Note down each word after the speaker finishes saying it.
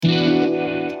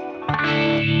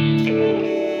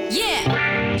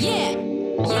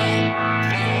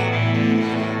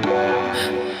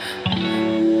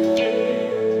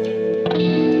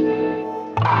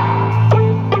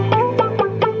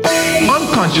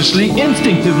Unconsciously,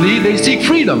 instinctively, they seek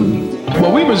freedom.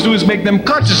 What we must do is make them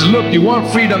conscious. Look, you want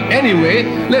freedom anyway.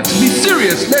 Let's be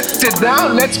serious. Let's sit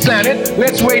down. Let's plan it.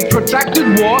 Let's wage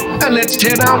protracted war. And let's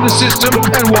tear down the system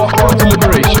and walk on to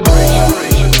liberation.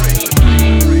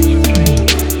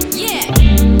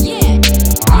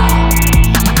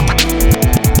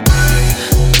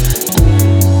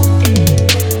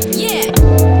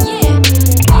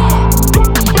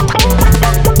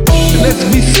 Let's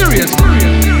be serious.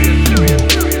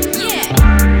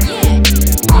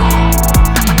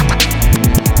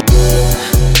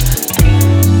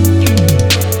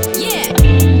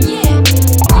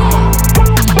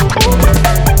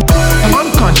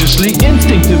 Unconsciously,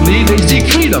 instinctively, they seek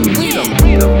freedom.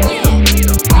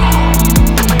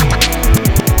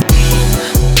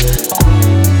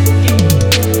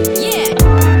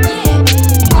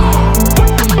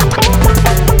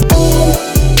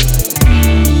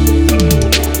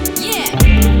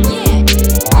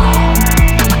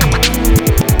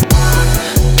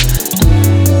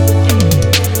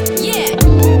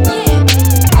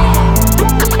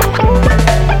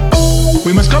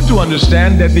 We must come to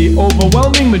understand that the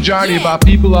overwhelming majority of our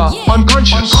people are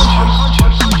unconscious.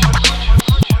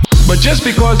 But just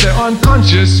because they're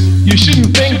unconscious, you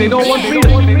shouldn't think they don't want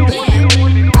freedom.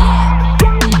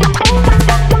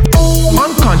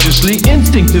 Unconsciously,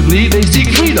 instinctively, they seek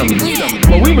freedom.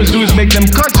 What we must do is make them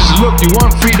conscious. Look, you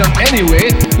want freedom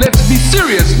anyway. Let's be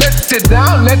serious. Let's sit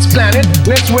down. Let's plan it.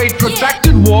 Let's wage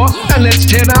protracted war. And let's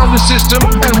tear down the system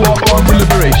and walk on to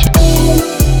liberation.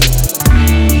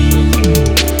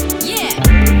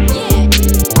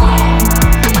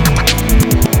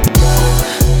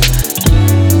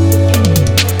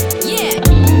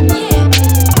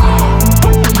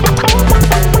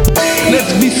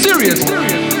 Let's be serious.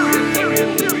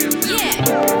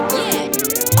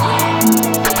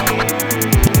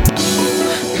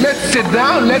 Let's sit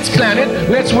down, let's plan it,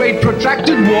 let's wage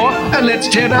protracted war, and let's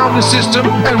tear down the system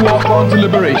and walk on to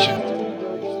liberation.